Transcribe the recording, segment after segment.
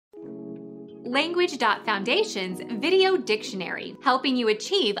Language.Foundation's Video Dictionary, helping you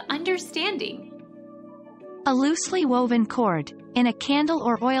achieve understanding. A loosely woven cord, in a candle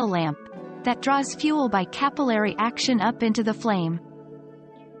or oil lamp, that draws fuel by capillary action up into the flame.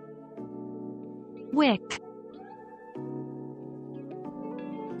 Wick.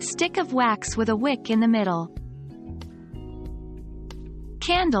 Stick of wax with a wick in the middle.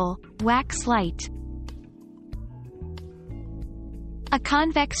 Candle, wax light. A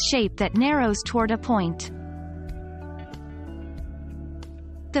convex shape that narrows toward a point.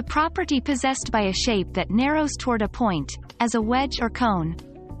 The property possessed by a shape that narrows toward a point, as a wedge or cone.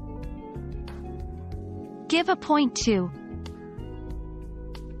 Give a point to.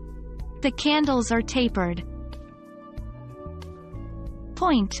 The candles are tapered.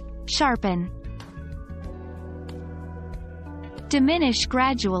 Point, sharpen. Diminish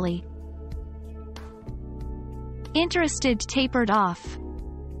gradually. Interested, tapered off.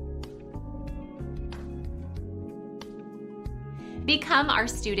 Become our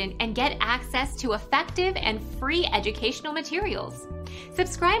student and get access to effective and free educational materials.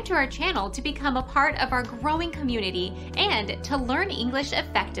 Subscribe to our channel to become a part of our growing community and to learn English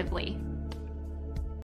effectively.